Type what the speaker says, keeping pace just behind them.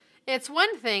It's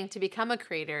one thing to become a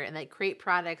creator and like create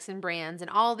products and brands and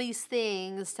all these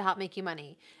things to help make you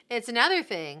money. It's another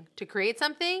thing to create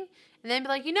something and then be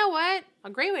like, you know what? A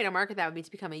great way to market that would be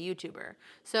to become a YouTuber.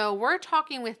 So we're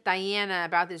talking with Diana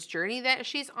about this journey that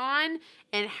she's on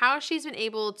and how she's been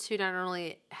able to not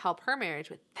only help her marriage,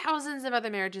 but thousands of other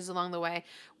marriages along the way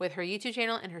with her YouTube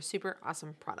channel and her super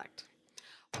awesome product.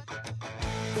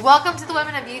 Welcome to the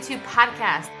Women of YouTube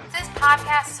podcast. This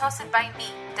podcast is hosted by me,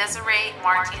 Desiree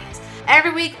Martinez.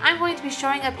 Every week, I'm going to be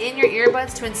showing up in your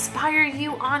earbuds to inspire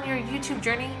you on your YouTube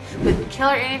journey with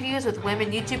killer interviews with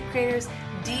women YouTube creators,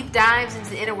 deep dives into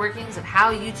the inner workings of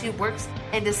how YouTube works,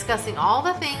 and discussing all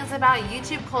the things about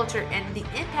YouTube culture and the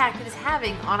impact it is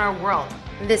having on our world.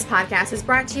 This podcast is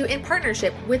brought to you in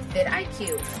partnership with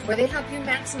vidIQ, where they help you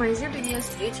maximize your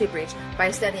videos' YouTube reach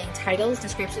by studying titles,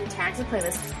 descriptions, tags, and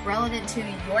playlists relevant to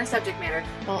your subject matter,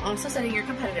 while also studying your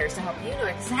competitors to help you know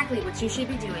exactly what you should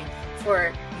be doing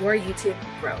for your YouTube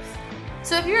growth.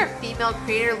 So if you're a female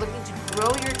creator looking to grow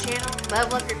your channel,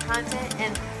 level up your content,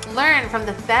 and learn from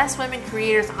the best women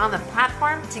creators on the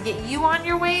platform to get you on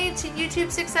your way to YouTube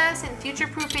success and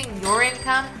future-proofing your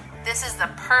income, this is the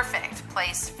perfect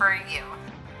place for you.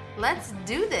 Let's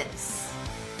do this.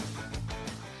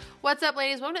 What's up,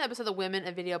 ladies? Welcome to an episode of the Women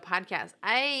of Video podcast.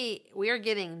 We are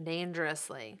getting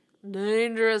dangerously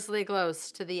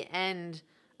close to the end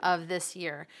of this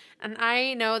year. And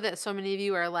I know that so many of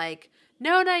you are like,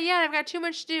 no, not yet. I've got too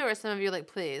much to do. Or some of you are like,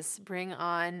 please bring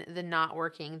on the not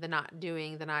working, the not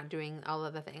doing, all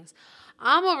of the things.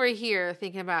 I'm over here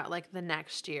thinking about like the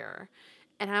next year.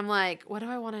 And I'm like, what do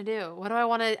I want to do?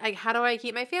 How do I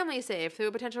keep my family safe through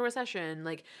a potential recession?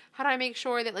 Like, how do I make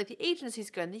sure that like the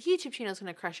agency's good and the YouTube channel is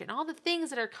going to crush it and all the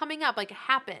things that are coming up like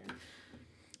happen?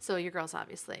 So your girl's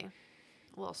obviously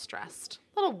a little stressed,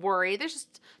 a little worried. There's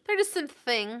just some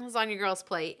things on your girl's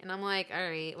plate. And I'm like, all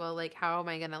right, well, like, how am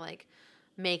I going to like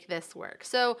make this work?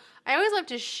 So I always love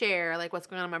to share like what's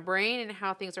going on in my brain and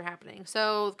how things are happening.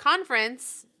 So the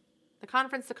conference.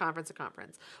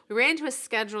 We ran into a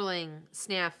scheduling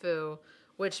snafu,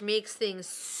 which makes things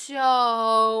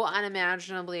so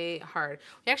unimaginably hard.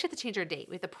 We actually have to change our date.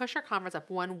 We have to push our conference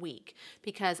up 1 week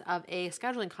because of a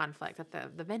scheduling conflict that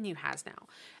the venue has now.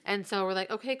 And so we're like,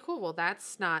 okay, cool. Well,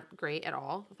 that's not great at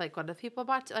all. Like, what if people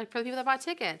for the people that bought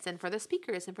tickets and for the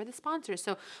speakers and for the sponsors?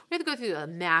 So we have to go through a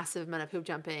massive amount of hoop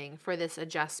jumping for this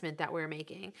adjustment that we're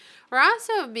making. We're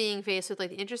also being faced with like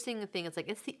the interesting thing. It's like,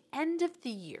 it's the end of the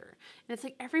year. And it's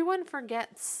like, everyone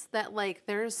forgets that like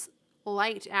there's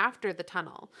light after the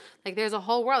tunnel. Like there's a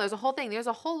whole world, there's a whole thing, there's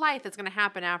a whole life that's going to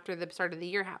happen after the start of the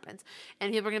year happens.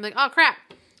 And people are going to be like, oh crap,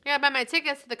 I got to buy my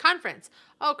tickets to the conference.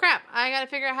 Oh crap, I got to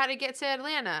figure out how to get to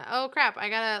Atlanta. Oh crap, I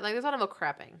got to, like, there's a lot of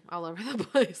crapping all over the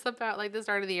place about like the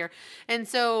start of the year. And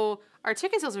so our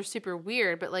ticket sales are super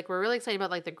weird, but like we're really excited about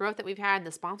like the growth that we've had and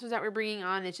the sponsors that we're bringing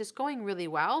on. It's just going really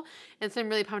well. And so I'm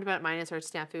really pumped about it minus our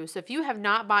snafu. So if you have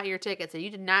not bought your tickets and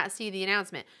you did not see the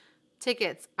announcement,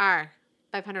 tickets are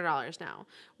 $500 now.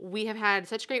 We have had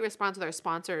such great response with our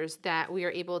sponsors that we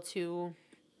are able to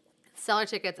sell our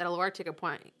tickets at a lower ticket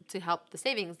point to help the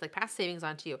savings, like pass savings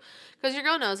on to you. Because your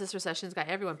girl knows this recession's got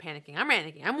everyone panicking. I'm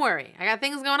panicking. I'm worried. I got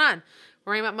things going on.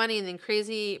 Worrying about money and then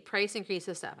crazy price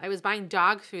increases stuff. I was buying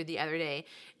dog food the other day,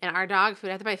 and our dog food,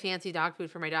 I have to buy fancy dog food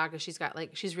for my dog because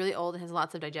she's really old and has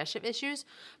lots of digestive issues.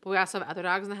 But we also have other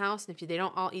dogs in the house, and if they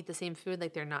don't all eat the same food,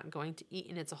 like they're not going to eat,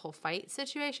 and it's a whole fight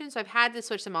situation. So I've had to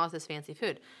switch them all to this fancy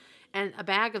food. And a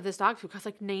bag of this dog food costs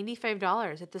like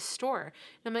 $95 at the store.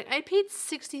 And I'm like, I paid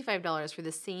 $65 for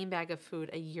the same bag of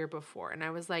food a year before. And I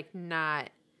was like,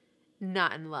 not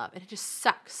in love. And it just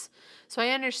sucks. So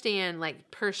I understand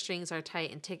like purse strings are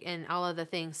tight and all of the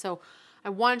things. So I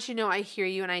want you to know I hear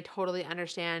you and I totally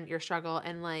understand your struggle.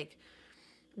 And like,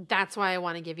 that's why I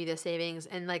want to give you the savings.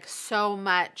 And like so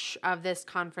much of this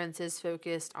conference is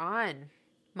focused on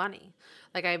money.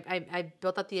 Like I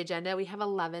built up the agenda. We have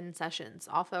 11 sessions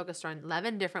all focused on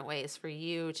 11 different ways for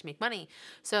you to make money.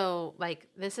 So like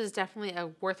this is definitely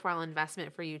a worthwhile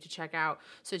investment for you to check out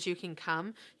so that you can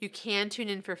come. You can tune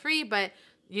in for free, but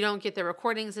you don't get the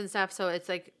recordings and stuff. So it's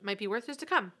like, might be worth just to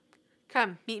come.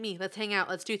 Come, meet me. Let's hang out.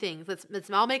 Let's do things. Let's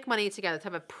all make money together. Let's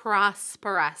have a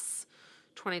prosperous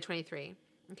 2023.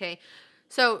 Okay.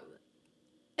 So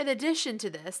in addition to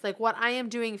this, like what I am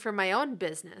doing for my own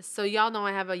business. So y'all know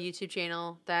I have a YouTube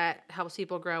channel that helps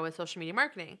people grow with social media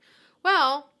marketing.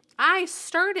 Well, I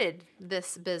started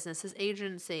this business,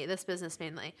 this business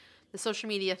mainly, the social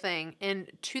media thing in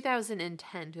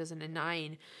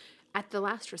 2009 at the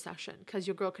last recession because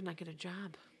your girl could not get a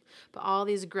job. But all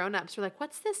these grown-ups were like,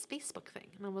 what's this Facebook thing?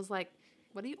 And I was like,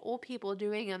 what are you old people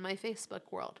doing in my Facebook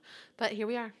world? But here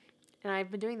we are. And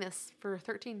I've been doing this for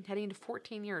 13, heading to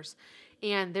 14 years.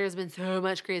 And there's been so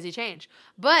much crazy change.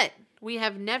 But we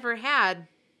have never had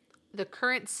the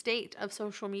current state of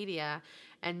social media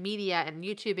and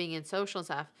YouTubing and social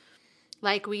stuff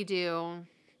like we do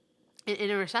in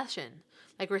a recession.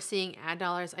 Like we're seeing ad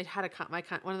dollars. I had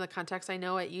one of the contacts I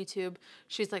know at YouTube.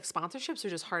 She's like, sponsorships are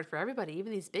just hard for everybody,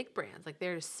 even these big brands. Like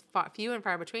they're just few and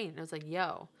far between. And I was like,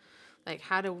 yo, like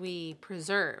how do we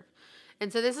preserve?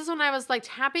 And so this is when I was like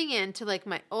tapping into like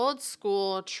my old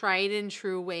school tried and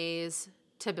true ways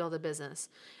to build a business.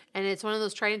 And it's one of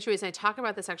those tried and true ways. And I talk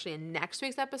about this actually in next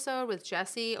week's episode with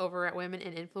Jessie over at Women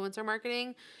in Influencer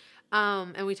Marketing.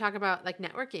 And we talk about like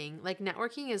networking. Like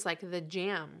networking is like the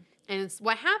jam. And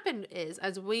what happened is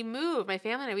as we moved, my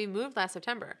family and I, we moved last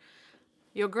September.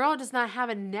 Your girl does not have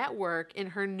a network in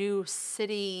her new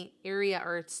city, area,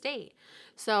 or state.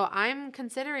 So I'm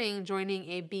considering joining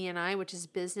a BNI, which is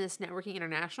Business Networking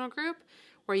International Group,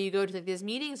 where you go to like these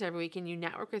meetings every week and you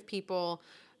network with people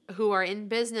who are in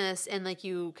business and like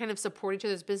you kind of support each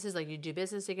other's business. Like you do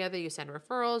business together, you send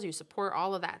referrals, you support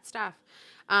all of that stuff.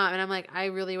 And I'm like, I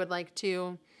really would like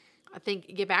to, I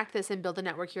think, get back to this and build a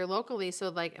network here locally. So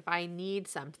like if I need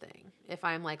something, if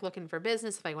I'm like looking for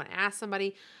business, if I want to ask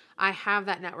somebody, I have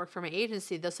that network for my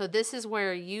agency. So this is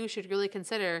where you should really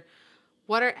consider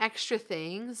what are extra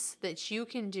things that you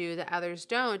can do that others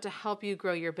don't to help you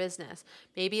grow your business.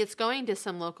 Maybe it's going to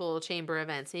some local chamber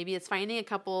events. Maybe it's finding a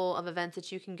couple of events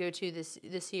that you can go to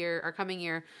this year or coming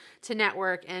year to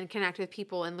network and connect with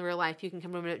people in real life. You can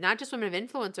come to not just Women of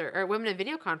Influencer or Women of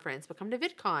Video Conference, but come to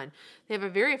VidCon. They have a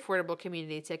very affordable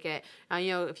community ticket.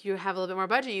 If you have a little bit more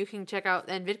budget, you can check out,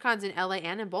 and VidCon's in LA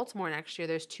and in Baltimore next year.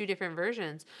 There's 2 different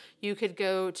versions. You could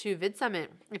go to VidSummit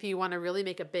if you want to really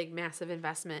make a big, massive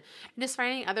investment. And just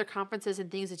finding other conferences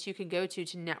and things that you can go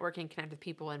to network and connect with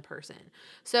people in person.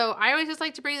 So I always just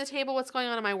like to bring to the table what's going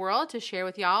on in my world to share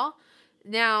with y'all.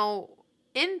 Now,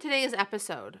 in today's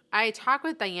episode, I talk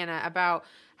with Diana about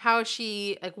how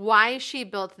why she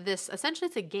built this. Essentially,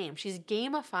 it's a game. She's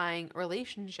gamifying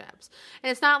relationships. And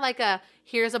it's not like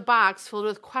here's a box filled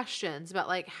with questions about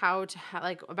like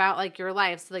about like your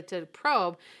life. So like to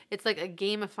probe, it's like a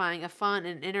gamifying, a fun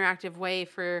and interactive way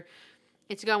for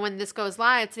it to go when this goes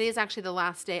live. Today is actually the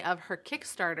last day of her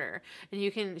Kickstarter.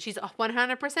 And she's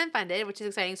 100% funded, which is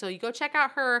exciting. So you go check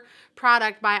out her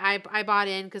product. I bought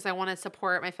in because I want to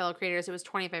support my fellow creators. It was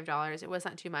 $25. It was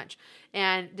not too much.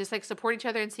 And just like support each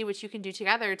other and see what you can do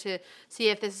together to see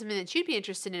if this is something that you'd be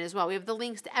interested in as well. We have the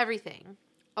links to everything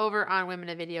over on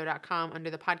womenofvideo.com under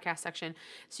the podcast section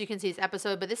so you can see this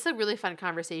episode. But this is a really fun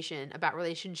conversation about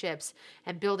relationships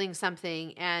and building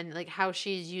something and like how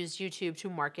she's used YouTube to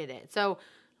market it. So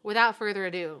without further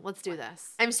ado, let's do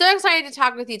this. I'm so excited to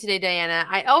talk with you today, Diana.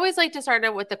 I always like to start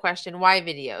out with the question, why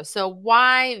video? So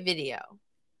why video?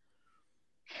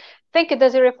 Thank you,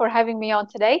 Desiree, for having me on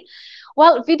today.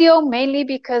 Well, video mainly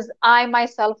because I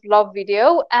myself love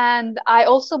video, and I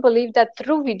also believe that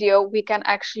through video we can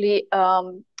actually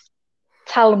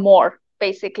tell more,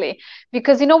 basically.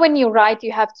 Because when you write,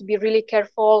 you have to be really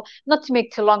careful not to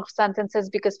make too long sentences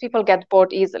because people get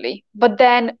bored easily. But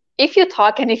then if you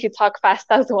talk, and if you talk fast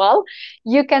as well,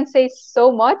 you can say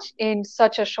so much in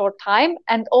such a short time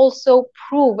and also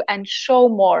prove and show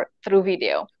more through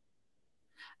video.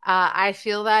 I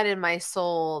feel that in my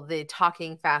soul, the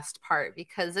talking fast part,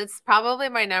 because it's probably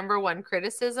my number one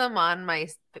criticism on my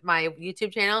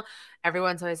YouTube channel.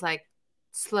 Everyone's always like,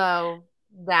 slow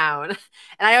down.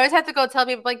 And I always have to go tell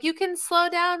people like, you can slow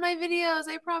down my videos,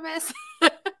 I promise.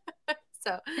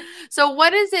 So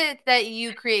what is it that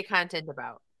you create content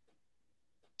about?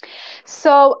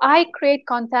 So I create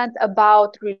content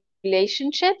about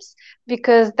relationships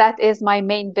because that is my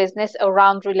main business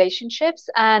around relationships,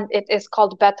 and it is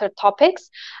called Better Topics.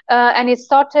 And it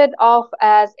started off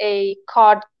as a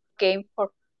card game for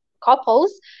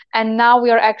couples, and now we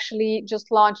are actually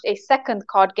just launched a second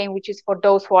card game which is for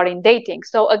those who are in dating,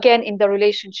 so again in the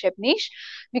relationship niche,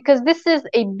 because this is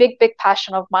a big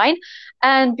passion of mine,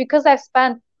 and because I've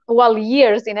spent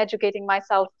years in educating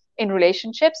myself in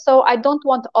relationships, so I don't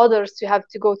want others to have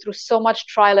to go through so much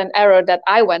trial and error that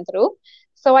I went through.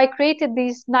 So I created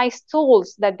these nice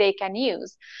tools that they can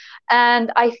use,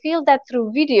 and I feel that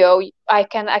through video I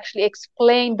can actually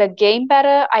explain the game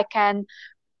better. I can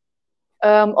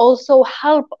also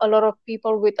help a lot of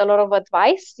people with a lot of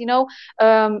advice,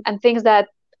 and things that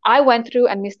I went through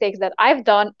and mistakes that I've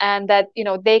done, and that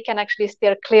they can actually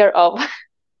steer clear of.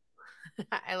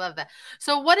 I love that.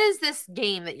 So what is this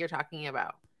game that you're talking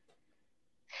about?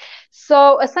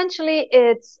 So essentially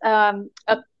it's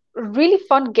really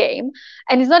fun game.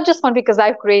 And it's not just fun because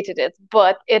I've created it,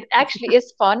 but it actually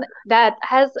is fun that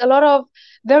has a lot of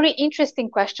very interesting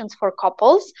questions for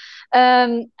couples.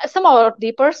 Some are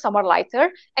deeper, some are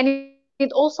lighter, and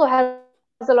it also has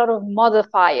a lot of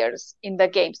modifiers in the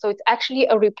game. So it's actually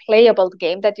a replayable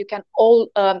game that you can all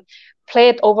play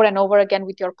it over and over again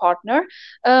with your partner.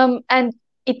 And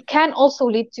it can also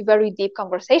lead to very deep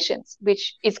conversations,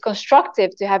 which is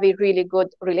constructive to have a really good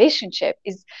relationship,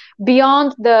 is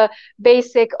beyond the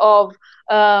basic of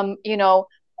you know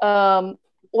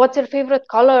what's your favorite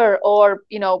color, or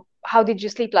how did you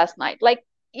sleep last night. Like,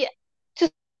 yeah, to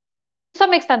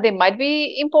some extent they might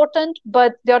be important,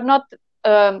 but they're not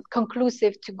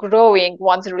conclusive to growing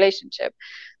one's relationship.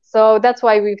 So that's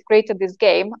why we've created this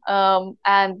game,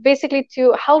 and basically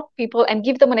to help people and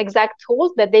give them an exact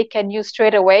tools that they can use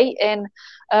straight away in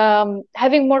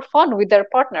having more fun with their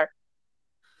partner.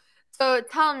 So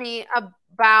tell me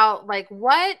about like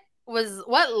what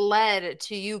led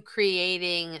to you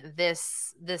creating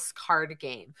this card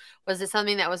game? Was it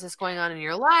something that was just going on in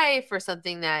your life, or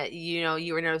something that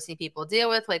you were noticing people deal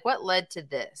with? Like, what led to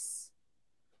this?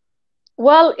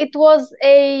 Well, it was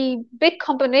a big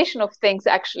combination of things,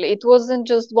 actually. It wasn't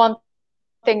just one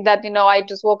thing that, I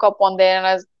just woke up one day and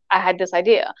I had this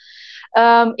idea.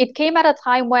 It came at a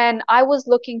time when I was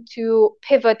looking to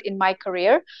pivot in my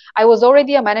career. I was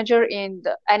already a manager in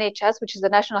the NHS, which is the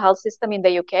National Health System in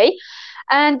the UK.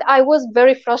 And I was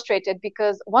very frustrated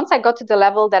because once I got to the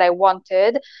level that I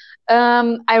wanted,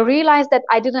 I realized that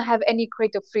I didn't have any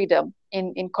creative freedom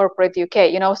in corporate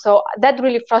UK, so that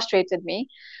really frustrated me.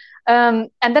 And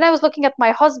then I was looking at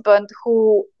my husband,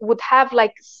 who would have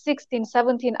like 16,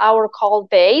 17-hour call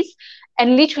days.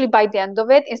 And literally by the end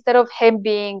of it, instead of him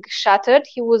being shattered,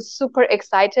 he was super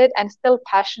excited and still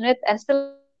passionate and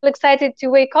still excited to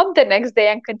wake up the next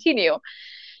day and continue.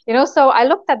 So I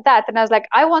looked at that and I was like,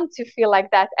 I want to feel like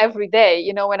that every day,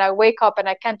 when I wake up and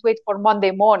I can't wait for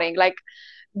Monday morning. Like,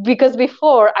 because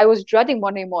before I was dreading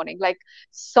Monday morning, like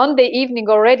Sunday evening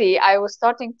already, I was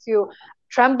starting to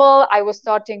tremble. I was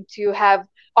starting to have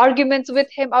arguments with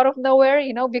him out of nowhere,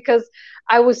 because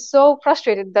I was so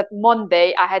frustrated that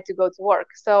Monday I had to go to work.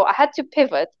 So I had to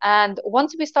pivot. And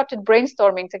once we started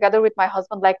brainstorming together with my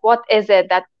husband, like, what is it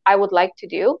that I would like to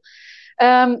do?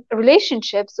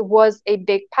 Relationships was a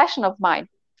big passion of mine.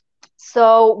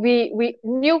 So we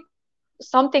knew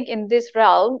something in this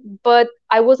realm, but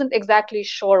I wasn't exactly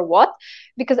sure what,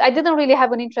 because I didn't really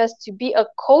have an interest to be a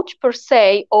coach per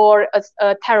se, or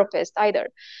a therapist either.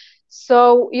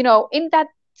 So, in that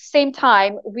same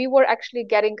time, we were actually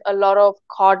getting a lot of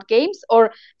card games,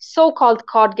 or so-called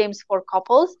card games for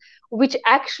couples, which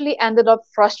actually ended up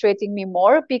frustrating me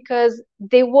more because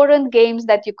they weren't games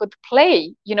that you could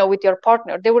play, with your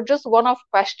partner. They were just one-off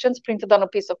questions printed on a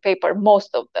piece of paper,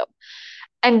 most of them.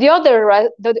 And the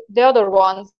other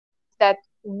ones that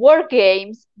were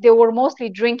games, they were mostly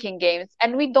drinking games,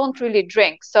 and we don't really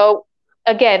drink. So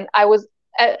again, I was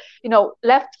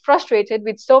left frustrated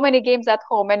with so many games at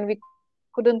home, and we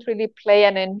couldn't really play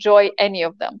and enjoy any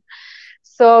of them.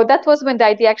 So that was when the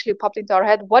idea actually popped into our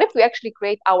head. What if we actually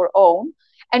create our own,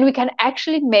 and we can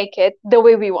actually make it the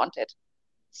way we want it?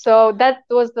 So that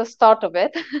was the start of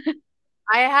it.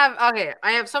 I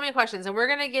have so many questions, and we're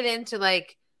gonna get into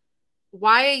like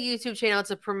why a YouTube channel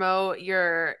to promote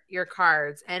your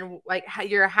cards, and like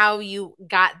how you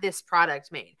got this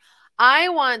product made. I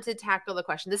want to tackle the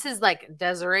question. This is like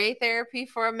Desiree therapy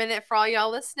for a minute for all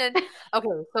y'all listening. Okay,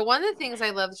 so one of the things I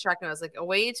love to talk about is like a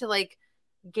way to like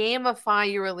gamify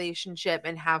your relationship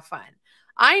and have fun.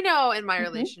 I know in my Hmm.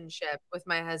 relationship with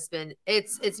my husband,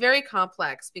 it's very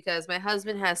complex because my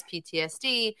husband has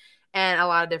PTSD and a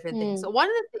lot of different things. So Mm. one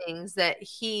of the things that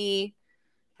he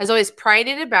has always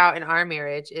prided about in our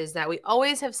marriage is that we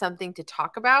always have something to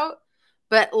talk about.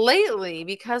 But lately,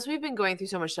 because we've been going through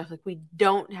so much stuff, like we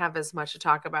don't have as much to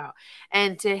talk about.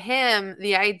 And to him,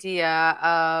 the idea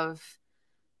of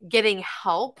getting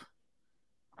help,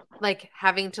 like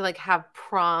having to like have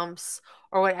prompts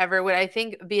or whatever, would I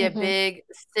think be a Hmm. big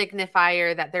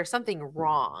signifier that there's something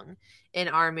wrong in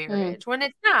our Mm. marriage when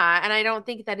it's not. And I don't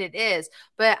think that it is.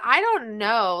 But I don't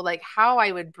know like how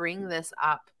I would bring this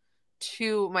up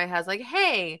to my husband. Like,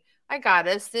 hey, I got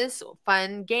us this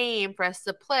fun game for us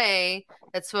to play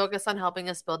that's focused on helping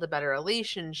us build a better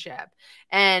relationship.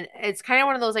 And it's kind of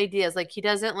one of those ideas. Like he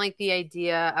doesn't like the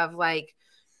idea of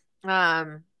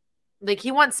um like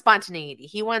he wants spontaneity.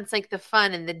 He wants like the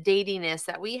fun and the datiness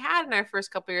that we had in our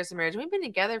first couple years of marriage. We've been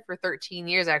together for 13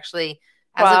 years actually,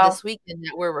 as of Wow. this weekend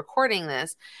that we're recording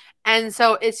this. And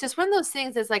so it's just one of those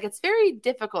things that's like it's very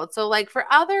difficult. So like for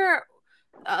other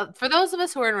For those of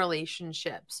us who are in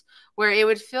relationships where it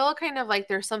would feel kind of like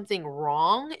there's something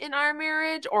wrong in our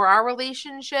marriage or our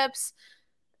relationships,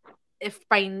 if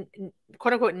by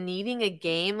quote unquote needing a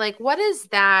game, like what does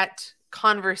that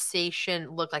conversation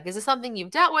look like? Is this something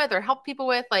you've dealt with or helped people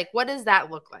with? Like, what does that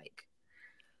look like?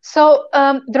 So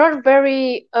there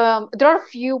are a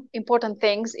few important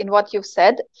things in what you've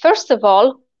said. First of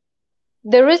all,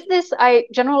 there is this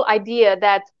general idea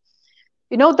that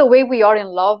the way we are in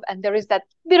love, and there is that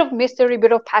bit of mystery,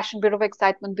 bit of passion, bit of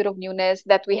excitement, bit of newness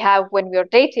that we have when we are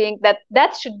dating,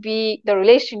 that should be the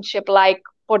relationship like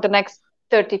for the next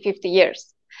 30, 50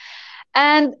 years.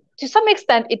 And to some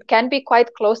extent it can be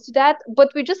quite close to that, but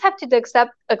we just have to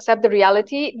accept the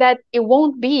reality that it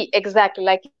won't be exactly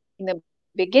like in the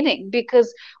beginning,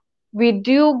 because we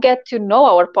do get to know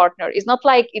our partner. It's not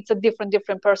like it's a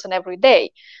different person every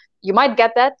day. You might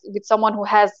get that with someone who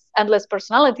has endless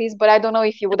personalities, but I don't know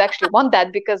if you would actually want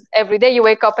that, because every day you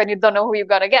wake up and you don't know who you're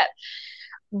gonna get.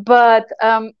 But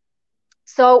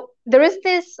so there is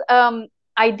this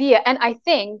idea, and I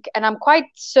think, and I'm quite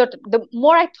certain, the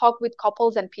more I talk with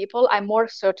couples and people, I'm more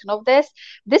certain of this.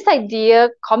 This idea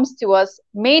comes to us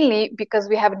mainly because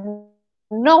we have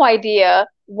no idea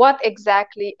what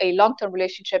exactly a long-term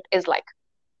relationship is like.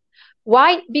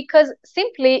 Why? Because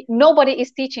simply nobody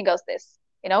is teaching us this.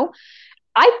 You know,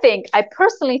 I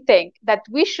personally think that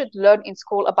we should learn in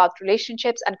school about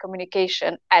relationships and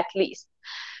communication at least.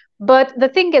 But the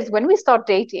thing is, when we start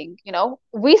dating,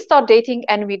 we start dating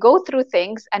and we go through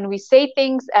things and we say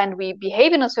things and we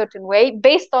behave in a certain way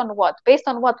based on what? Based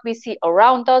on what we see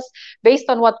around us, based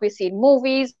on what we see in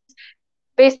movies,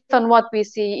 based on what we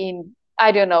see in,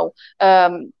 I don't know,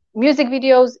 music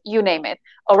videos, you name it,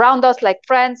 around us, like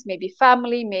friends, maybe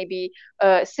family, maybe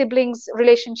siblings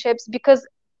relationships, because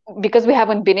we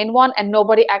haven't been in one and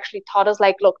nobody actually taught us,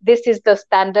 like, look, this is the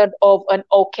standard of an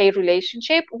okay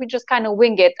relationship. We just kind of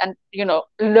wing it and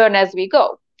learn as we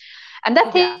go. And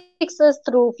that takes us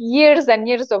through years and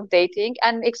years of dating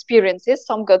and experiences,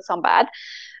 some good, some bad.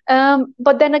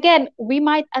 But then again, we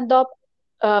might end up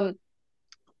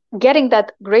getting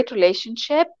that great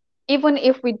relationship even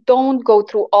if we don't go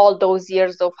through all those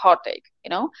years of heartache.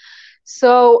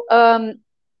 So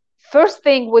first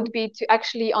thing would be to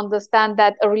actually understand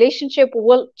that a relationship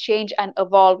will change and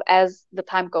evolve as the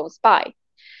time goes by.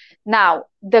 Now,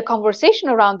 the conversation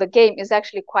around the game is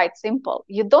actually quite simple.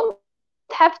 You don't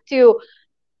have to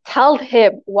tell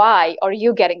him why are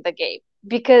you getting the game,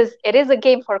 because it is a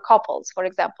game for couples, for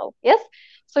example. Yes?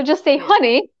 So just say,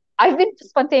 honey, I've been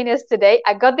spontaneous today.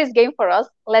 I got this game for us.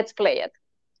 Let's play it.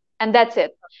 And that's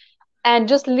it. And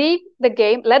just leave the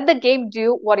game, let the game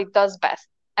do what it does best,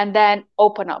 and then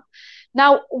open up.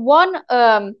 Now, one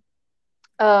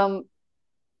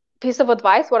piece of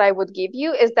advice, what I would give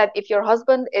you is that if your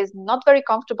husband is not very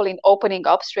comfortable in opening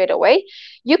up straight away,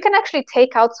 you can actually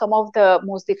take out some of the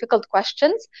most difficult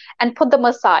questions and put them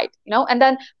aside, and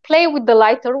then play with the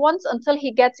lighter ones until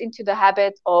he gets into the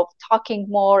habit of talking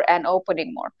more and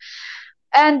opening more.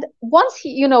 And once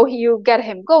you get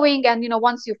him going, and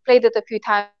once you've played it a few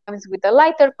times with the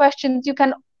lighter questions, you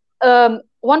can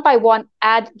one by one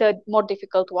add the more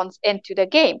difficult ones into the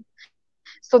game.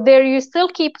 So there you still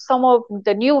keep some of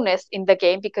the newness in the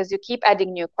game because you keep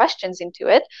adding new questions into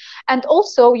it. And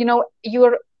also,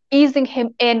 you're easing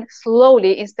him in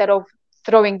slowly instead of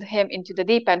throwing him into the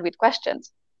deep end with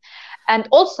questions. And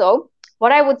also,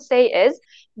 what I would say is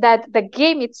that the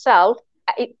game itself,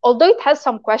 although it has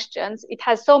some questions, it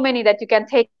has so many that you can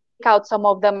take out some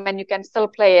of them and you can still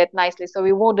play it nicely, so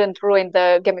we wouldn't ruin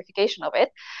the gamification of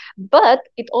it. But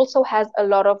it also has a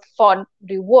lot of fun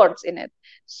rewards in it,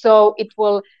 so it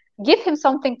will give him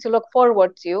something to look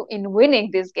forward to in winning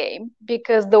this game,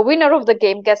 because the winner of the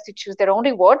game gets to choose their own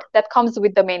reward that comes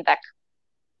with the main deck.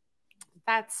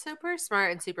 That's super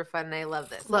smart and super fun, and I love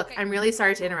this. Look, I'm really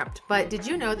sorry to interrupt, but did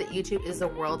you know that YouTube is the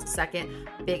world's second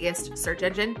biggest search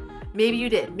engine? Maybe you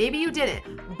did, maybe you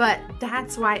didn't, but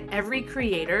that's why every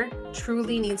creator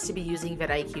truly needs to be using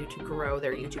vidIQ to grow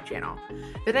their YouTube channel.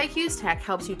 vidIQ's tech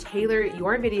helps you tailor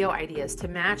your video ideas to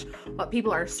match what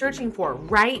people are searching for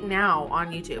right now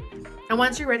on YouTube. And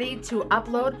once you're ready to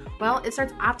upload, well, it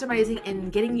starts optimizing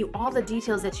and getting you all the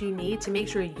details that you need to make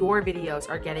sure your videos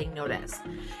are getting noticed.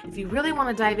 If you really want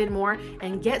to dive in more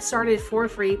and get started for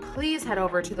free, please head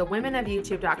over to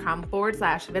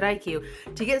thewomenofyoutube.com/vidIQ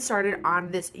to get started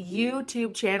on this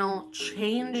YouTube channel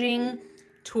changing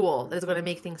tool that is going to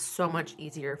make things so much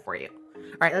easier for you.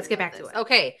 All right, let's get back to it.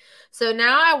 Okay, so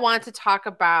now I want to talk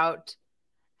about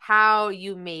how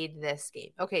you made this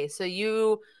game. Okay, so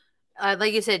you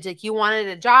like you said, like you wanted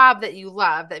a job that you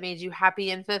love that made you happy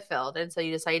and fulfilled, and so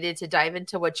you decided to dive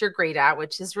into what you're great at,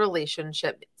 which is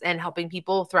relationships and helping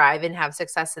people thrive and have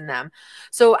success in them.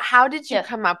 So how did you Yes.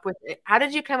 come up with it? How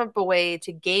did you come up a way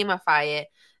to gamify it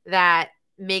that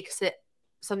makes it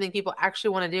something people actually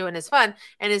want to do and is fun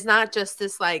and is not just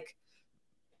this like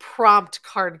prompt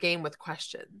card game with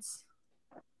questions?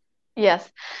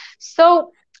 Yes.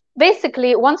 So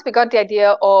basically, once we got the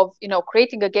idea of,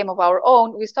 creating a game of our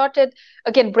own, we started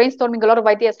again brainstorming a lot of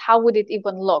ideas. How would it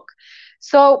even look?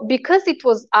 So because it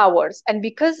was ours and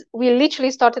because we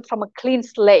literally started from a clean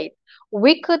slate,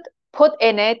 we could put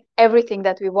in it everything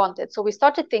that we wanted. So we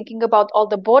started thinking about all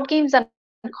the board games and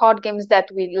card games that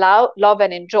we love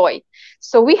and enjoy.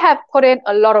 So we have put in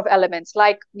a lot of elements.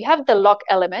 Like we have the luck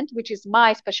element, which is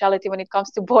my specialty when it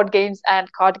comes to board games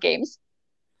and card games.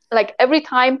 Like every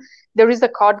time there is a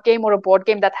card game or a board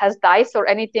game that has dice or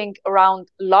anything around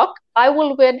luck, I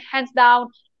will win hands down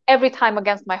every time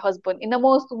against my husband in the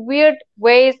most weird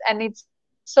ways. And it's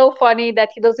so funny that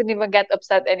he doesn't even get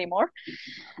upset anymore.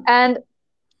 And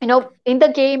in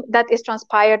the game that is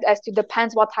transpired as to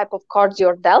depends what type of cards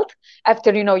you're dealt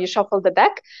after you shuffle the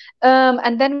deck.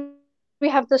 And then we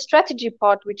have the strategy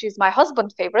part, which is my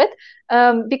husband's favorite,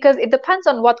 because it depends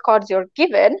on what cards you're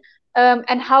given,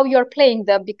 and how you're playing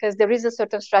them, because there is a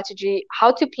certain strategy how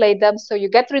to play them so you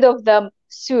get rid of them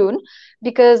soon,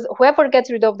 because whoever gets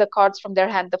rid of the cards from their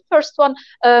hand the first one,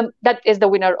 that is the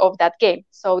winner of that game,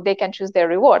 so they can choose their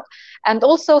reward. And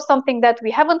also something that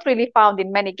we haven't really found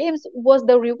in many games was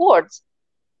the rewards.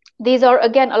 These are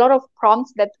again a lot of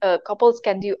prompts that couples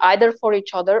can do either for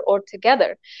each other or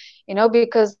together,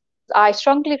 because I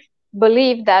strongly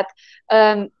believe that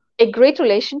a great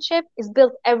relationship is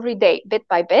built every day, bit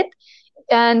by bit.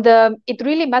 And it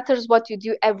really matters what you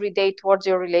do every day towards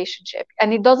your relationship.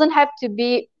 And it doesn't have to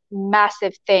be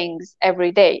massive things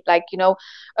every day, like,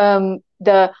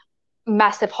 the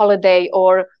massive holiday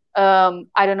or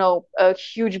I don't know, a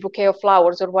huge bouquet of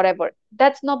flowers or whatever.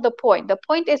 That's not the point. The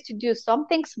point is to do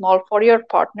something small for your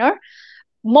partner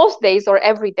most days or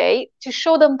every day to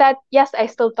show them that, yes, I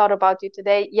still thought about you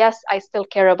today. Yes, I still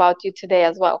care about you today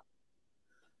as well.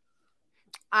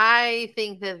 I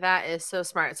think that that is so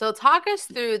smart. So talk us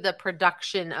through the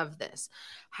production of this.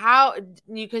 How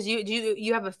because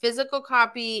you have a physical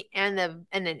copy and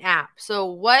an app. So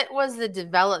what was the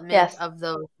development Yes. of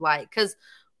those like? Because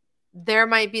there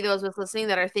might be those of us listening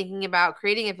that are thinking about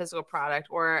creating a physical product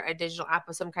or a digital app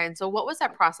of some kind. So what was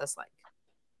that process like?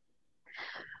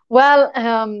 Well,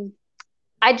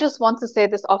 I just want to say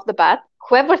this off the bat.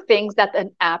 Whoever thinks that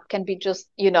an app can be just,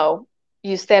 you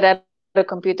stare at a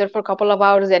computer for a couple of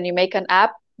hours and you make an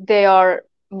app, they are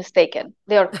mistaken.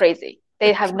 They are crazy.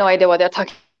 They have no idea what they're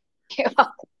talking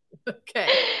about. Okay.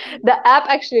 The app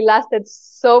actually lasted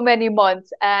so many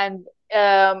months, and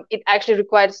it actually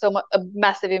required a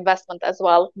massive investment as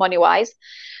well, money-wise.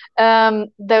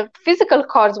 The physical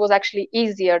cards was actually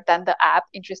easier than the app,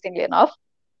 interestingly enough.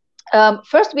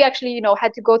 First, we actually,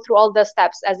 had to go through all the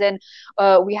steps, as in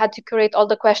we had to create all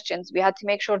the questions. We had to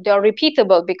make sure they are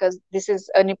repeatable, because this is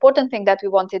an important thing that we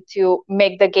wanted to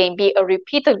make the game be a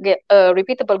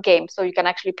repeatable game, so you can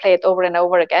actually play it over and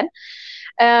over again.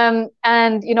 And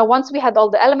once we had all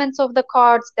the elements of the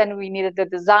cards, then we needed the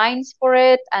designs for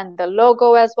it and the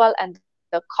logo as well, and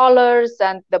the colors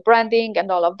and the branding and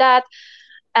all of that.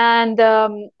 And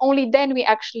only then we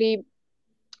actually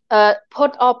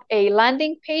put up a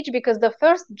landing page, because the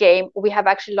first game we have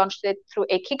actually launched it through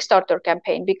a Kickstarter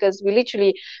campaign, because we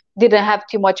literally didn't have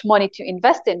too much money to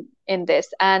invest in this.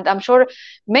 And I'm sure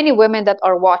many women that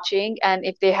are watching, and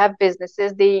if they have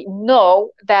businesses, they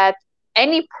know that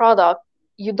any product,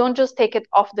 you don't just take it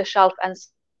off the shelf and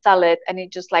sell it and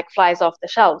it just like flies off the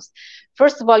shelves.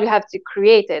 First of all, you have to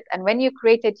create it, and when you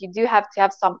create it, you do have to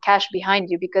have some cash behind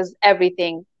you, because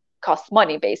everything costs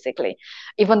money, basically.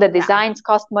 Even the designs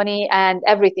cost money and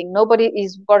everything. Nobody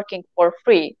is working for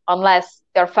free unless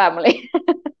they're family.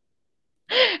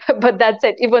 But that's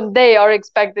it. Even they are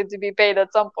expected to be paid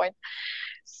at some point.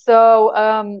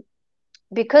 So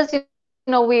because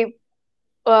we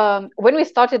when we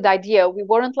started the idea, we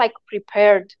weren't like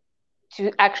prepared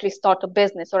to actually start a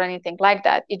business or anything like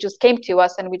that. It just came to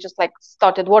us and we just like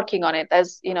started working on it,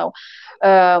 as you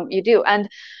do. And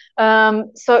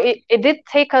so it did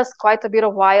take us quite a bit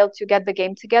of while to get the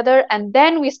game together. And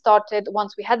then we started,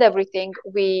 once we had everything,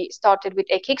 we started with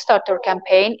a Kickstarter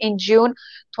campaign in June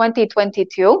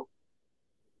 2022.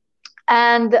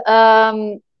 And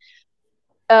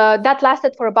that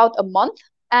lasted for about a month.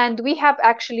 And we have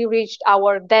actually reached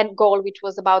our then goal, which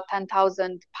was about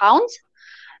 £10,000.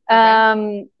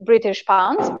 Okay. British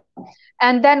pounds.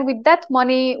 And then with that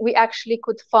money, we actually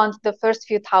could fund the first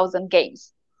few thousand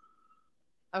games.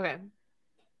 Okay.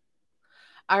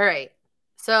 All right.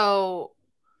 So,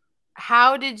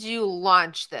 how did you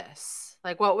launch this?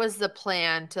 Like, what was the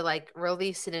plan to like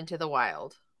release it into the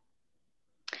wild?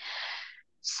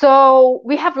 So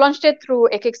we have launched it through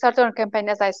a Kickstarter campaign,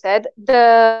 as I said.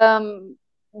 The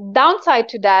downside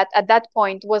to that at that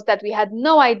point was that we had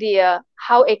no idea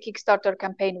how a Kickstarter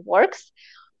campaign works.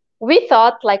 We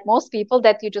thought, like most people,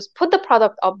 that you just put the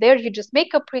product up there, you just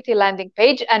make a pretty landing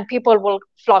page, and people will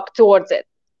flock towards it.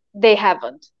 They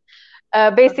haven't.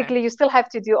 Okay. Basically, you still have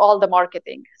to do all the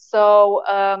marketing. So,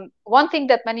 one thing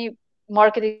that many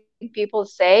marketing people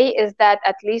say is that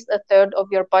at least a third of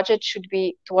your budget should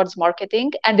be towards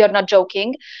marketing. And they're not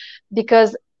joking,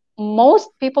 because most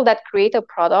people that create a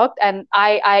product, and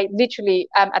I literally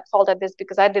am at fault at this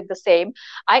because I did the same.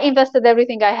 I invested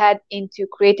everything I had into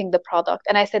creating the product.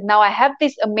 And I said, now I have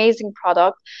this amazing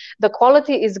product. The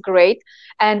quality is great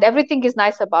and everything is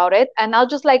nice about it. And I'll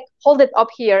just like hold it up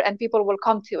here and people will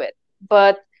come to it.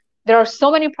 But there are so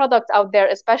many products out there,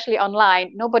 especially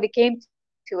online. Nobody came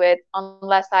to it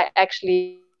unless I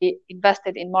actually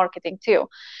invested in marketing too.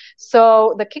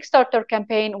 So the Kickstarter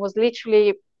campaign was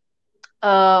literally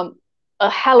um, a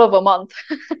hell of a month,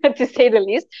 to say the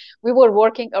least. We were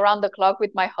working around the clock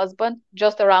with my husband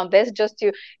just around this, just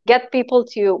to get people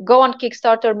to go on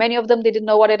Kickstarter. Many of them didn't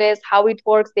know what it is, how it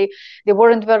works. They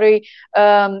weren't very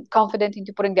confident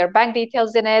into putting their bank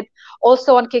details in it.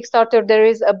 Also on Kickstarter, there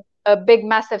is a big,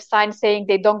 massive sign saying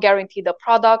they don't guarantee the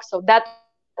product. So that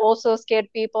also scared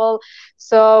people.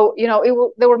 So,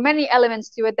 there were many elements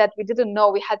to it that we didn't know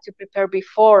we had to prepare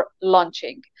before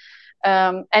launching.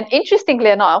 And interestingly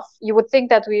enough, you would think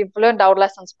that we've learned our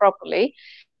lessons properly.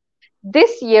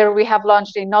 This year, we have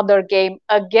launched another game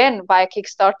again via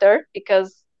Kickstarter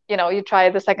because, you try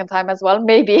it the second time as well.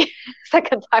 Maybe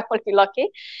second time will be lucky.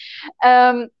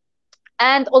 Um,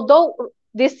 and although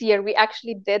this year we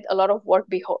actually did a lot of work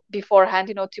beforehand,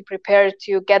 to prepare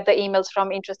to get the emails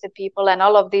from interested people and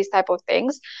all of these type of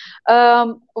things,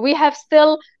 we have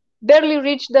still barely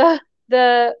reached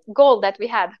the goal that we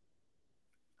had.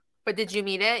 But did you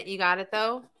meet it? You got it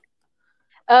though?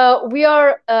 We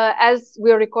are, as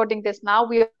we are recording this now,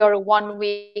 we are 1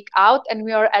 week out and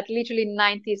we are at literally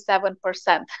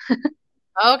 97%.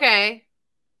 Okay.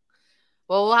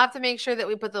 Well, we'll have to make sure that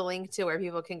we put the link to where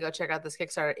people can go check out this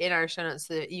Kickstarter in our show notes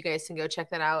so that you guys can go check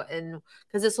that out. And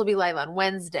because this will be live on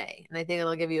Wednesday, and I think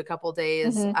it'll give you a couple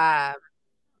days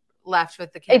left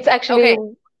with the campaign. It's actually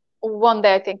one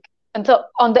day, I think. Until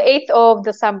on the 8th of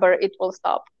December, it will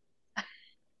stop.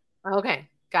 Okay,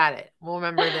 got it. We'll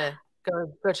remember to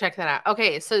go check that out.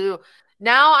 Okay, so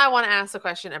now I want to ask a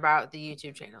question about the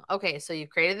YouTube channel. Okay, so you've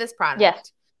created this product.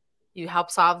 Yes. You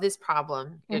help solve this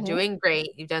problem. You're doing great.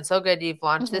 You've done so good. You've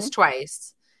launched this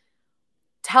twice.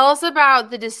 Tell us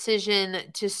about the decision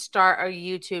to start a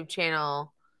YouTube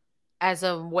channel as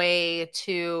a way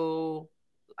to,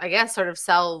 I guess, sort of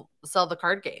sell the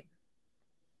card game.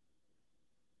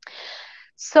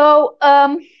 So,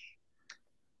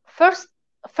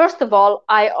 First of all,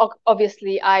 I've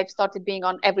started being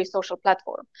on every social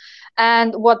platform.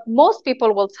 And what most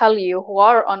people will tell you who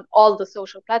are on all the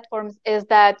social platforms is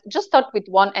that just start with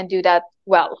one and do that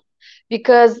well,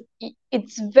 because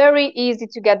it's very easy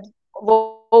to get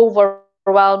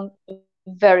overwhelmed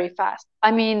very fast.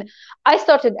 I mean, I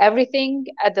started everything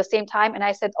at the same time and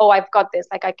I said, oh, I've got this,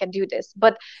 like I can do this.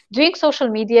 But doing social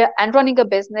media and running a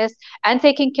business and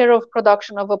taking care of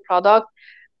production of a product,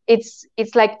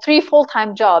 it's like 3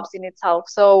 full-time jobs in itself.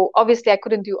 So obviously I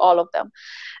couldn't do all of them.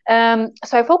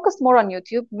 So I focused more on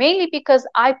YouTube, mainly because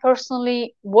I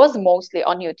personally was mostly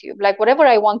on YouTube. Like whatever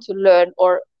I want to learn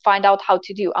or find out how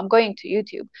to do, I'm going to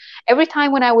YouTube. Every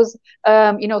time when I was,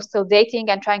 still dating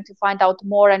and trying to find out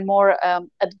more and more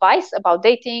advice about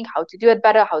dating, how to do it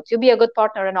better, how to be a good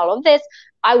partner and all of this,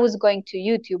 I was going to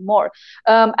YouTube more.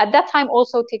 At that time,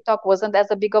 also, TikTok wasn't as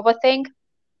a big of a thing.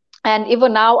 And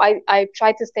even now, I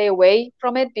try to stay away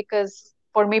from it because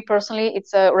for me personally,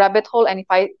 it's a rabbit hole. And if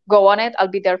I go on it, I'll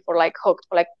be there for like hooked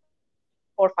for like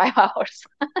 4 or 5 hours.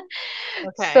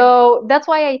 Okay. So that's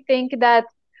why I think that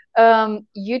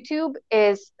YouTube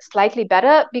is slightly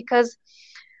better because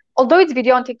although it's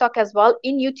video on TikTok as well,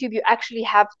 in YouTube, you actually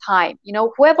have time.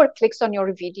 Whoever clicks on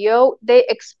your video, they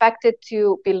expect it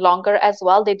to be longer as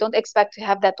well. They don't expect to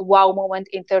have that wow moment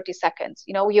in 30 seconds.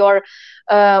 You're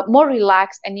more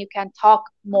relaxed and you can talk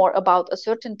more about a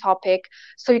certain topic.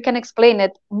 So you can explain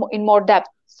it in more depth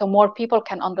so more people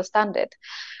can understand it.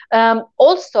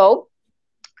 Also,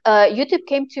 YouTube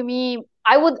came to me,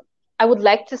 I I would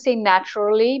like to say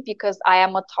naturally because I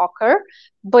am a talker,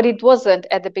 but it wasn't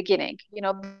at the beginning,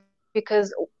 because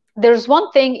there's one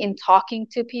thing in talking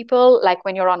to people, like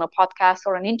when you're on a podcast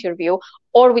or an interview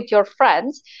or with your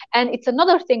friends, and it's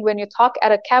another thing when you talk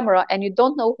at a camera and you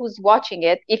don't know who's watching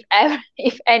it, if ever,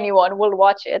 if anyone will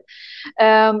watch it.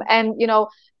 And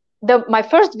my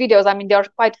first videos, I mean, they're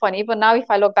quite funny. Even now, if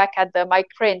I look back at them, I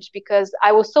cringe because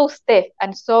I was so stiff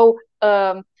and so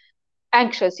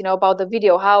anxious, about the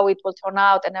video, how it will turn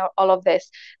out, and all of this.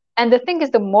 And the thing is,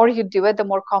 the more you do it, the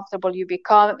more comfortable you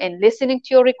become in listening to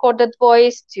your recorded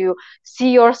voice, to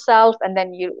see yourself, and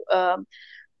then you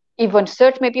even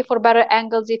search maybe for better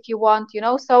angles if you want,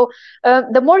 So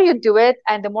the more you do it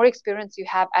and the more experience you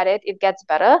have at it, it gets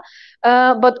better.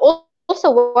 But also,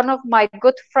 one of my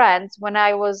good friends, when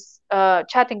I was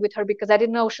chatting with her, because I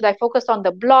didn't know, should I focus on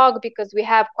the blog, because we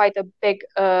have quite a big,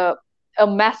 a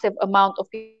massive amount of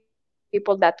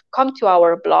people that come to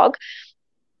our blog.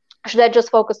 Should I just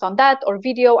focus on that or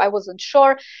video? I wasn't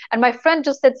sure. And my friend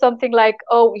just said something like,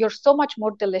 "Oh, you're so much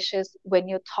more delicious when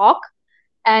you talk."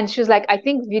 And she was like, "I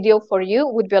think video for you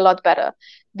would be a lot better,"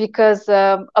 because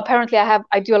apparently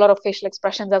I do a lot of facial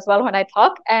expressions as well when I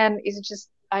talk, and it's just,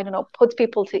 I don't know, puts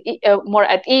people to more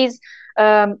at ease,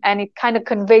 and it kind of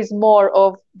conveys more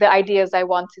of the ideas I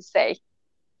want to say.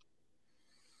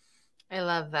 I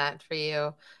love that for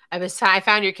you. I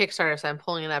found your Kickstarter, so I'm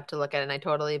pulling it up to look at it, and I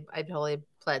totally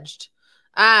pledged.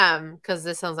 Because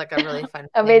this sounds like a really fun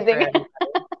Amazing.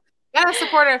 Gotta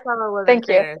support our fellow women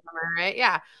creators, right?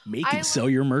 Yeah. Make and sell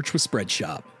your merch with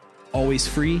Spreadshop. Always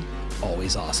free,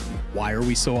 always awesome. Why are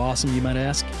we so awesome, you might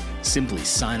ask? Simply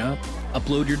sign up,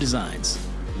 upload your designs,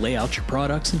 lay out your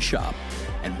products and shop,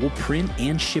 and we'll print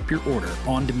and ship your order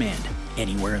on demand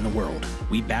anywhere in the world.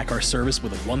 We back our service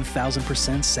with a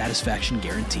 1,000% satisfaction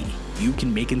guarantee. You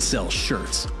can make and sell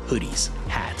shirts, hoodies,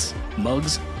 hats,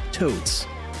 mugs, totes,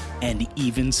 and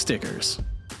even stickers.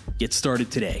 Get started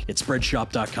today at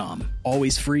Spreadshop.com.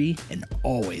 Always free and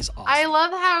always awesome. I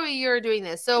love how you're doing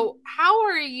this. So how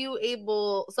are you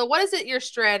so what is it, your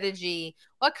strategy?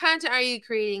 What content are you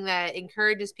creating that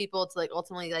encourages people to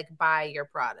ultimately buy your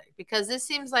product? Because this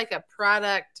seems like a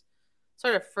product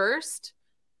sort of first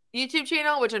YouTube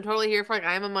channel, which I'm totally here for.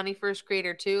 I'm a money first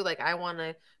creator too. I want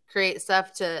to create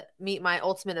stuff to meet my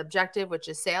ultimate objective, which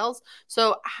is sales.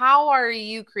 So how are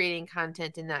you creating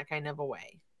content in that kind of a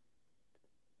way?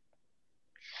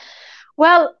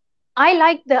 Well, I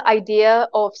like the idea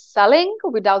of selling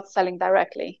without selling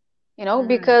directly,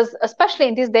 because especially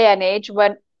in this day and age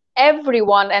when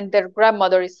everyone and their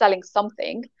grandmother is selling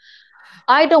something,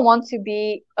 I don't want to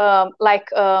be like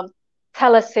a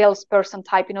telesalesperson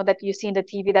type, that you see in the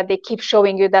TV, that they keep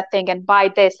showing you that thing and buy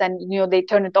this, and they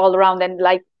turn it all around and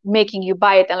making you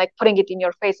buy it and putting it in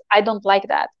your face. I don't like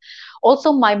that.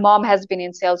 Also, my mom has been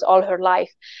in sales all her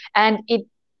life, and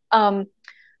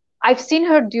I've seen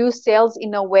her do sales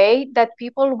in a way that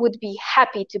people would be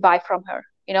happy to buy from her,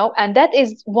 and that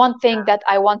is one thing that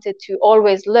I wanted to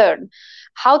always learn,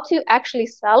 how to actually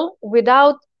sell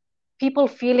without people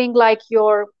feeling like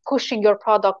you're pushing your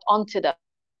product onto them,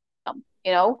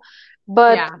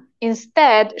 but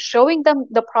instead showing them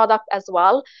the product as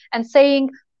well and saying,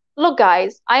 "Look,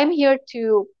 guys, I am here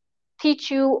to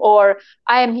teach you, or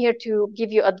I am here to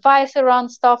give you advice around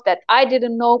stuff that I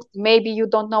didn't know. Maybe you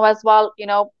don't know as well,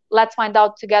 let's find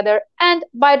out together. And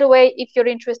by the way, if you're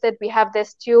interested, we have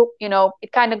this too."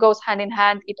 It kind of goes hand in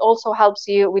hand. It also helps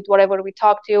you with whatever we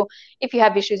talk to. If you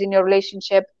have issues in your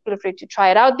relationship, feel free to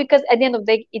try it out, because at the end of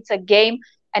the day, it's a game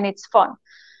and it's fun.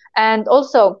 And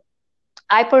also,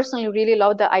 I personally really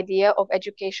love the idea of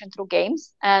education through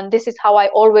games. And this is how I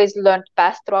always learned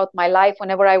best throughout my life.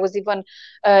 Whenever I was even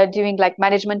doing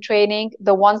management training,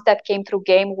 the ones that came through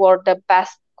game were the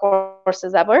best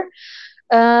courses ever.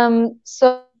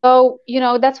 So,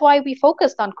 that's why we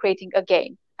focused on creating a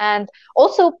game. And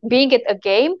also, being it a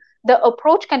game, the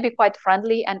approach can be quite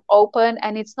friendly and open,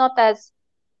 and it's not as,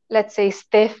 let's say,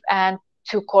 stiff and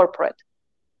too corporate.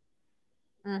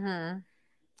 Mm-hmm.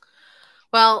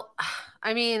 Well,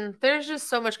 I mean, there's just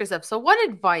so much good stuff. So what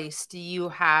advice do you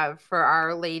have for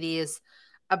our ladies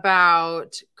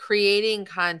about creating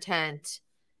content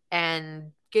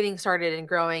and getting started and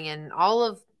growing and all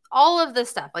of this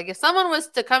stuff? If someone was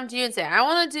to come to you and say, "I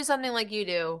want to do something like you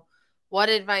do," what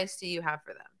advice do you have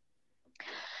for them?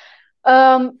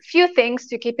 Few things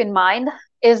to keep in mind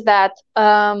is that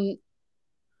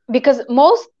because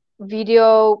most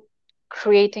video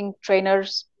creating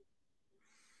trainers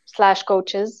 /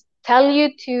 coaches tell you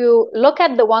to look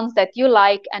at the ones that you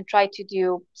like and try to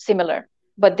do similar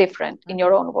but different in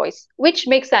your own voice, which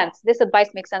makes sense. This advice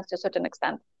makes sense to a certain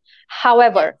extent.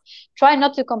 However, try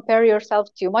not to compare yourself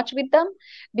too much with them,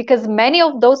 because many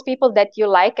of those people that you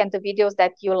like and the videos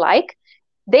that you like,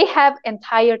 they have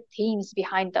entire teams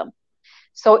behind them.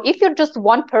 So if you're just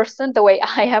one person, the way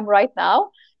I am right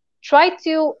now, try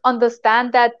to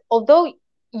understand that although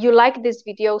you like this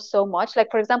video so much, like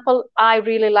for example, I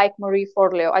really like Marie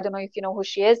Forleo. I don't know if you know who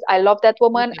she is. I love that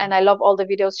woman and I love all the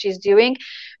videos she's doing.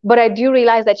 But I do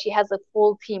realize that she has a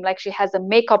full team. Like she has a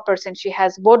makeup person, she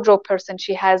has wardrobe person,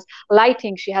 she has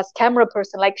lighting, she has camera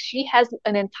person. Like she has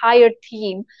an entire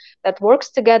team that works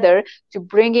together to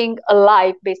bringing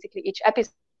alive basically each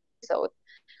episode.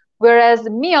 Whereas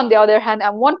me, on the other hand,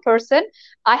 I'm one person.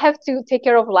 I have to take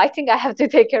care of lighting. I have to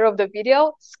take care of the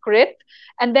video, script,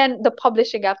 and then the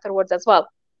publishing afterwards as well.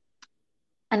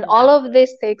 And all of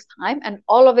this takes time, and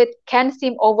all of it can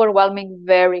seem overwhelming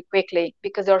very quickly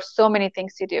because there are so many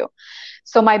things to do.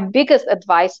 So my biggest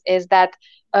advice is that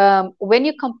when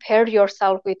you compare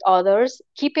yourself with others,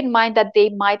 keep in mind that they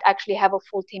might actually have a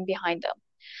full team behind them.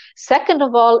 Second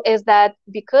of all is that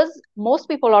because most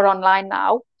people are online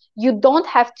now, you don't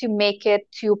have to make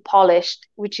it too polished,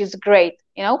 which is great.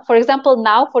 You know, for example,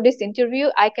 now for this interview,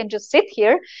 I can just sit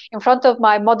here in front of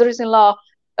my mother-in-law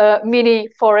mini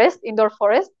forest, indoor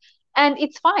forest, and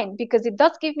it's fine because it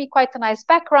does give me quite a nice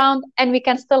background, and we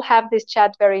can still have this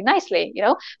chat very nicely, you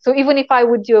know. So even if I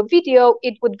would do a video,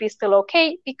 it would be still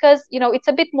okay because, you know, it's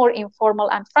a bit more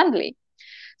informal and friendly.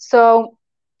 So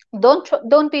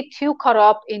don't be too caught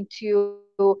up into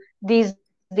these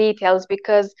details,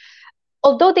 because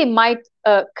although they might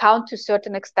count to a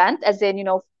certain extent, as in, you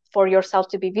know, for yourself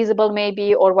to be visible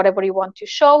maybe, or whatever you want to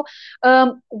show,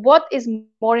 what is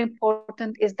more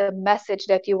important is the message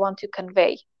that you want to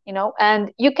convey, you know.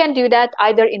 And you can do that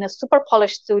either in a super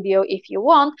polished studio if you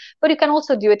want, but you can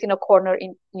also do it in a corner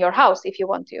in your house if you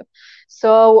want to.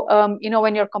 So you know,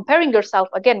 when you're comparing yourself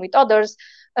again with others,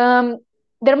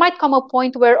 there might come a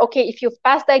point where, okay, if you've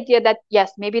passed the idea that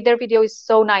yes, maybe their video is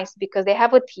so nice because they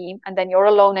have a team, and then you're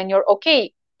alone and you're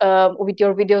okay with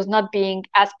your videos not being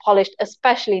as polished,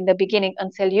 especially in the beginning,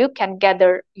 until you can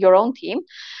gather your own team.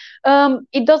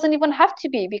 It doesn't even have to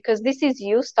be, because this is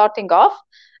you starting off,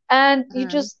 and you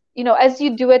just, you know, as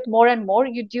you do it more and more,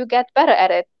 you do get better at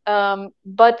it.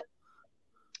 But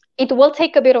it will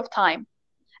take a bit of time,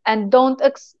 and don't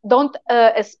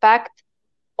expect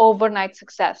overnight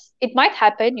success. It might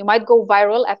happen. You might go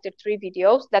viral after 3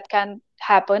 videos. That can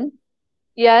happen,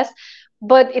 yes,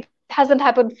 but it hasn't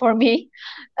happened for me.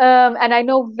 And I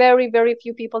know very, very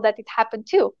few people that it happened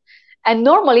to. And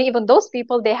normally, even those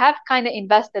people, they have kind of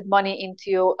invested money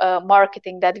into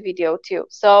marketing that video too.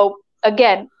 So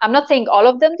again, I'm not saying all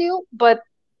of them do, but,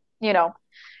 you know,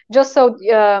 just so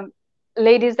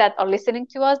ladies that are listening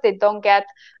to us, they don't get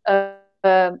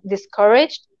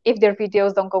discouraged if their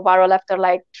videos don't go viral after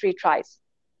like 3 tries.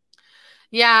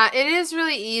 Yeah, it is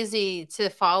really easy to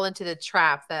fall into the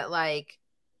trap that, like,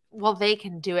 well, they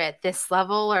can do it at this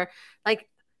level, or like,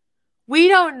 we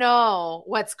don't know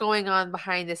what's going on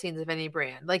behind the scenes of any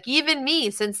brand. Like, even me,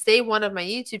 since day one of my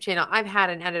YouTube channel, I've had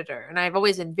an editor, and I've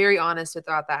always been very honest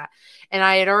about that. And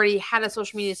I had already had a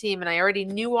social media team, and I already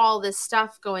knew all this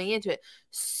stuff going into it.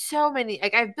 So many,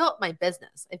 like, I've built my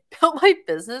business. I've built my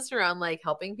business around like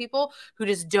helping people who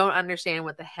just don't understand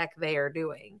what the heck they are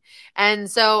doing.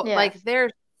 And so like,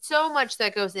 there's so much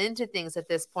that goes into things at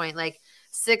this point. Like,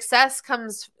 success,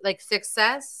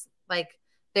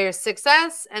 there's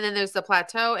success, and then there's the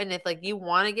plateau. And if like you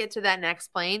want to get to that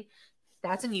next plane,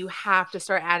 that's when you have to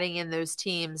start adding in those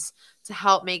teams to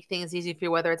help make things easy for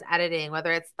you, whether it's editing,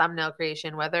 whether it's thumbnail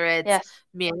creation, whether it's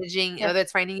managing, whether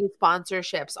it's finding you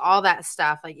sponsorships, all that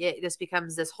stuff. Like, it just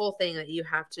becomes this whole thing that you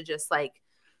have to just like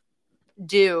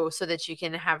do so that you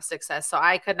can have success. So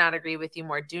I could not agree with you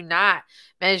more. Do not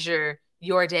measure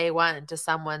your day 1 to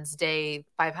someone's day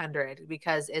 500,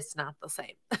 because it's not the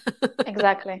same.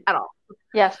 Exactly. At all.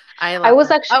 Yes. I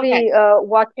was actually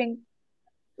watching.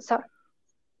 Sorry.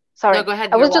 No, go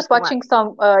ahead. I was just watching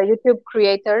some YouTube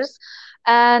creators,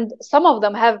 and some of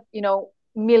them have, you know,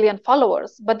 million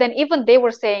followers. But then even they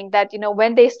were saying that, you know,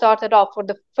 when they started off for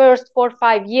the first 4 or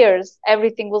 5 years,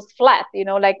 everything was flat, you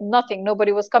know, like nothing,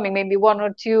 nobody was coming, maybe 1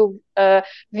 or 2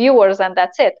 viewers, and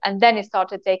that's it. And then it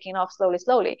started taking off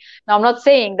slowly. Now, I'm not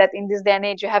saying that in this day and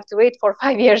age you have to wait for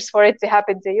 5 years for it to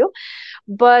happen to you,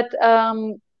 but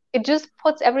it just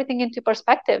puts everything into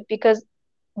perspective, because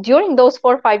during those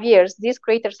 4 or 5 years, these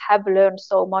creators have learned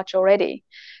so much already.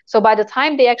 So by the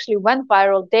time they actually went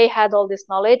viral, they had all this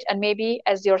knowledge, and maybe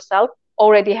as yourself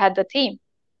already had the team.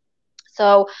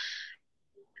 So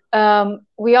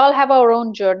we all have our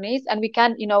own journeys, and we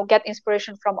can, you know, get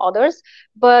inspiration from others,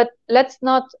 but let's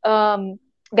not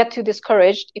get too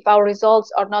discouraged if our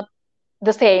results are not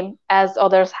the same as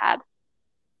others had.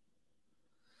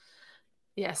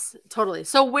 Yes, totally.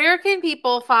 So where can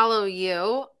people follow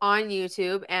you on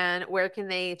YouTube, and where can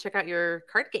they check out your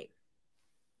card game?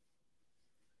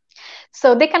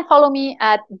 So they can follow me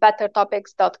at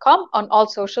bettertopics.com. On all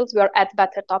socials, we are at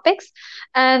Better Topics.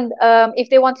 And if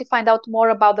they want to find out more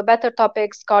about the Better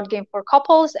Topics card game for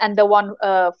couples and the one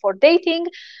for dating,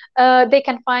 they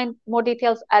can find more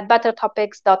details at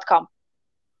bettertopics.com.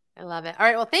 I love it. All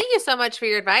right. Well, thank you so much for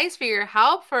your advice, for your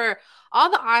help, for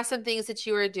all the awesome things that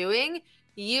you are doing.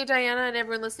 You, Diana, and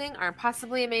everyone listening are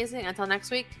possibly amazing. Until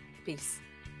next week, peace.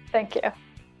 Thank you.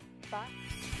 Bye.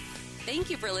 Thank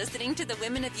you for listening to the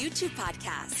Women of YouTube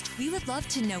podcast. We would love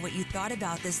to know what you thought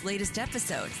about this latest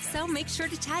episode, so make sure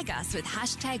to tag us with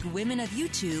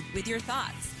 #WomenOfYouTube with your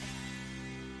thoughts.